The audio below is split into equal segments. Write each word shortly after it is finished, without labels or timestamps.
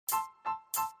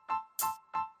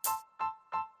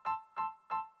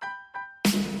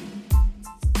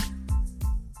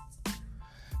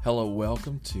Hello,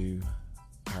 welcome to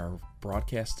our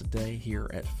broadcast today here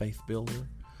at Faith Builder.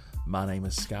 My name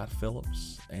is Scott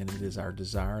Phillips, and it is our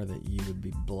desire that you would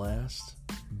be blessed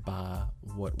by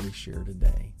what we share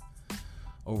today.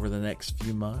 Over the next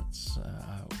few months,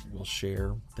 we'll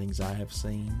share things I have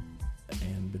seen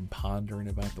and been pondering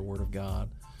about the Word of God,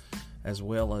 as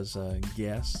well as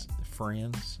guests,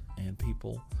 friends, and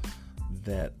people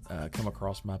that come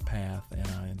across my path and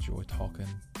I enjoy talking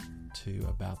to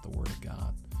about the Word of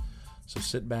God. So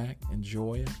sit back,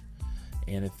 enjoy it,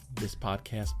 and if this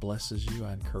podcast blesses you,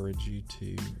 I encourage you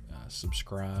to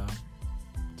subscribe,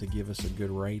 to give us a good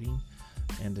rating,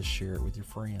 and to share it with your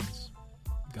friends.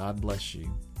 God bless you.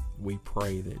 We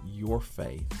pray that your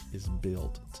faith is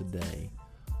built today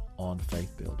on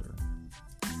Faith Builder.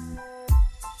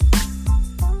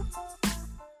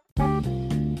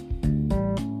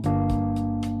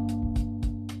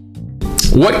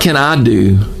 What can I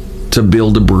do to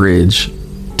build a bridge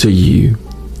to you?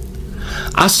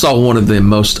 I saw one of the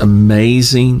most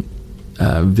amazing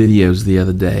videos the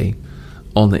other day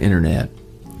on the internet.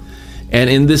 And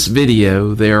in this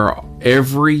video,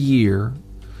 every year,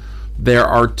 there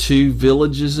are two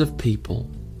villages of people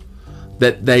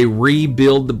that they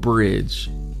rebuild the bridge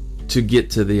to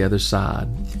get to the other side.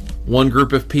 One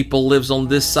group of people lives on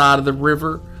this side of the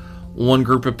river. One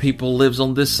group of people lives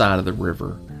on this side of the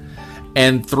river.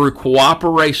 And through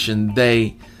cooperation,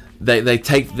 they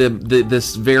take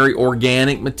this very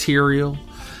organic material,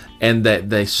 and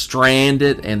they strand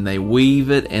it, and they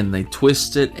weave it, and they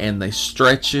twist it, and they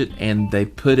stretch it, and they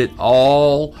put it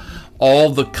all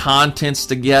the contents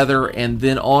together, and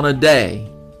then on a day,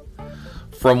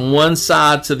 from one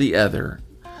side to the other,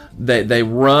 they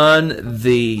run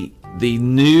the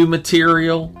new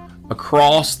material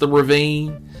across the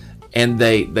ravine, and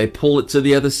they pull it to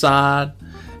the other side.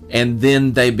 And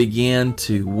then they begin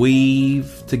to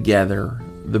weave together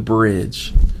the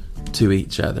bridge to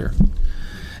each other.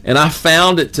 And I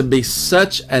found it to be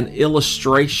such an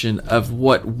illustration of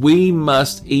what we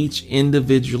must each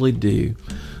individually do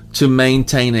to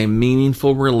maintain a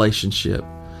meaningful relationship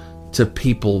to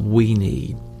people we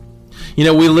need. You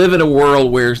know, we live in a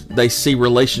world where they see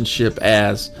relationship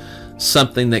as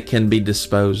something that can be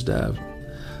disposed of.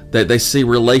 That they see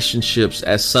relationships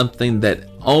as something that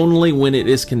only when it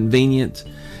is convenient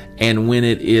and when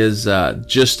it is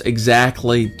just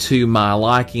exactly to my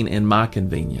liking and my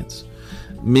convenience.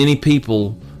 Many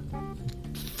people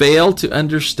fail to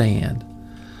understand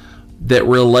that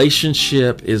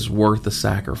relationship is worth the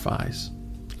sacrifice.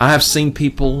 I have seen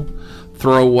people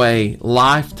throw away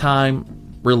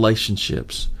lifetime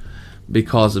relationships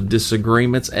because of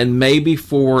disagreements and maybe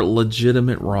for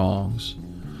legitimate wrongs.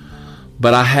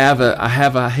 But I have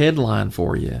a headline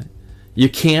for you. You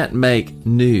can't make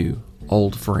new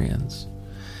old friends.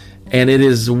 And it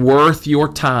is worth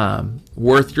your time,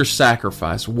 worth your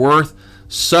sacrifice, worth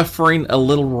suffering a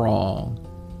little wrong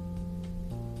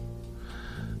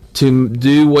to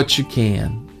do what you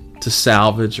can to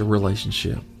salvage a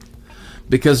relationship.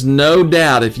 Because no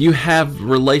doubt, if you have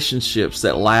relationships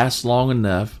that last long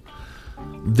enough,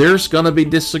 there's going to be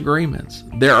disagreements.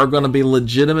 There are going to be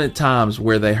legitimate times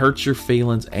where they hurt your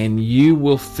feelings and you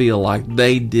will feel like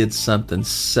they did something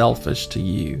selfish to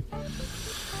you.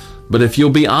 But if you'll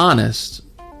be honest,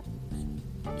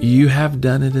 you have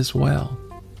done it as well.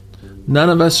 None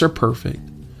of us are perfect.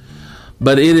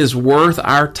 But it is worth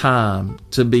our time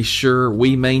to be sure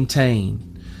we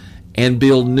maintain and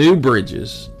build new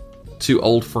bridges to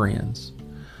old friends.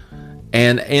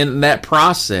 And in that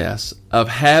process of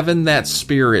having that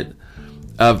spirit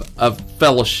of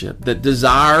fellowship that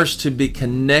desires to be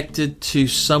connected to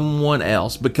someone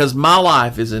else, because my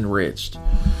life is enriched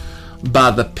by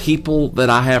the people that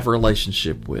I have a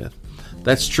relationship with.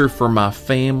 That's true for my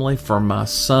family, for my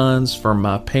sons, for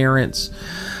my parents.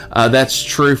 That's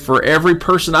true for every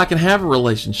person I can have a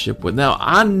relationship with. Now,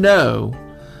 I know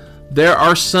there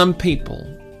are some people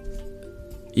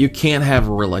you can't have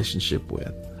a relationship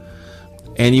with.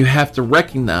 And you have to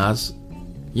recognize,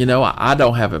 you know, I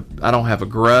don't have a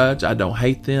grudge. I don't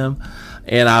hate them,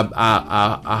 and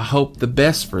I hope the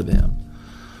best for them.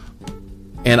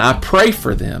 And I pray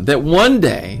for them that one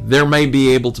day there may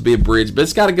be able to be a bridge, but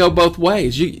it's got to go both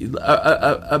ways.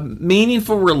 A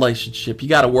meaningful relationship, you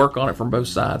got to work on it from both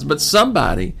sides. But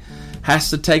somebody has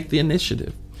to take the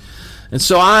initiative. And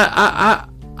so I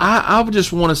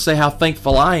just want to say how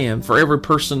thankful I am for every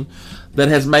person that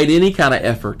has made any kind of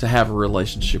effort to have a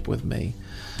relationship with me.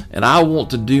 And I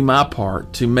want to do my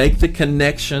part to make the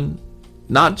connection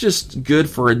not just good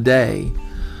for a day,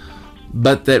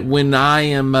 but that when I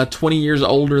am 20 years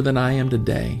older than I am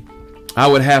today, I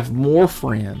would have more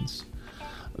friends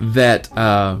that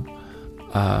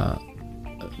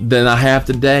than I have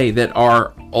today that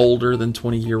are older than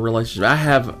 20-year relationships. I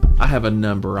have a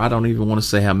number. I don't even want to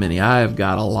say how many. I have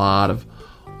got a lot of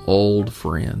old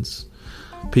friends,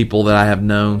 people that I have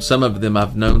known. Some of them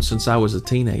I've known since I was a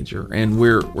teenager, and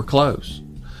we're close.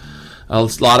 A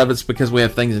lot of it's because we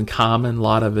have things in common. A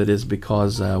lot of it is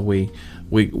because we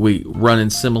run in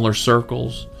similar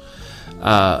circles.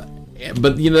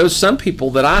 But some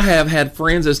people that I have had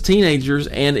friends as teenagers,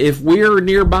 and if we're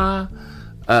nearby,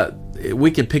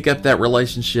 we can pick up that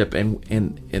relationship,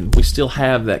 and we still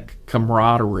have that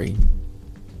camaraderie.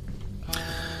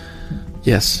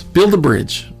 Yes, build a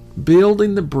bridge.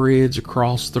 Building the bridge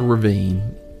across the ravine.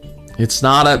 It's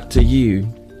not up to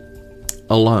you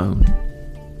alone.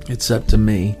 It's up to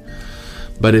me.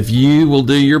 But if you will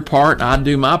do your part and I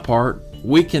do my part,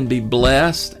 we can be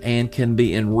blessed and can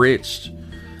be enriched.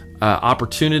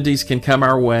 Opportunities can come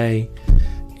our way,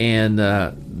 and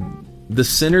the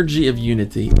synergy of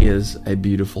unity is a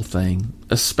beautiful thing,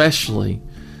 especially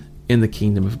in the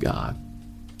kingdom of God.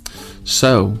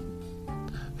 So,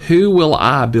 who will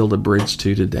I build a bridge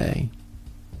to today?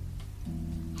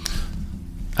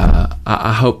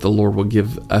 I hope the Lord will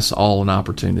give us all an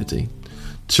opportunity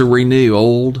to renew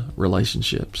old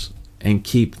relationships and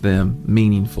keep them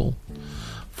meaningful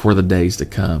for the days to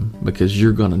come, because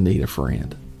you're going to need a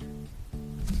friend.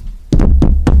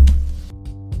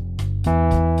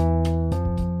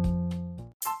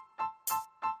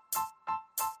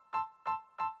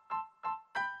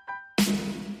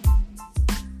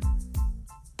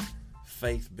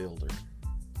 Faith builder.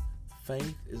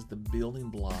 Faith is the building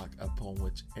block upon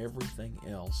which everything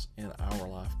else in our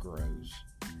life grows.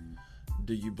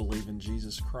 Do you believe in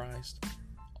Jesus Christ?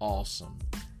 Awesome.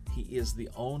 He is the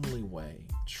only way,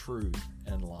 truth,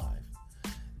 and life.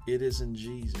 It is in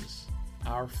Jesus,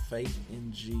 our faith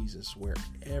in Jesus, where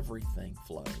everything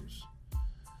flows.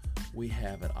 We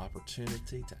have an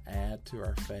opportunity to add to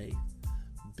our faith,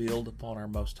 build upon our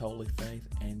most holy faith,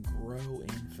 and grow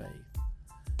in faith.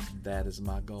 That is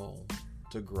my goal,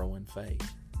 to grow in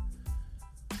faith.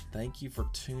 Thank you for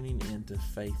tuning into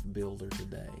Faith Builder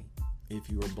today. If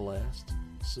you are blessed,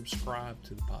 subscribe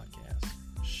to the podcast,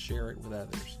 share it with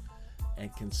others,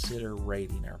 and consider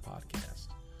rating our podcast.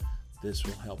 This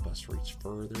will help us reach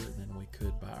further than we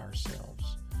could by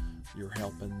ourselves. Your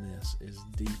help in this is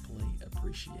deeply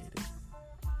appreciated.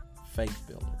 Faith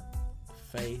Builder.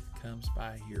 Faith comes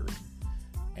by hearing,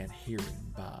 and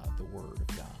hearing by the Word of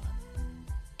God.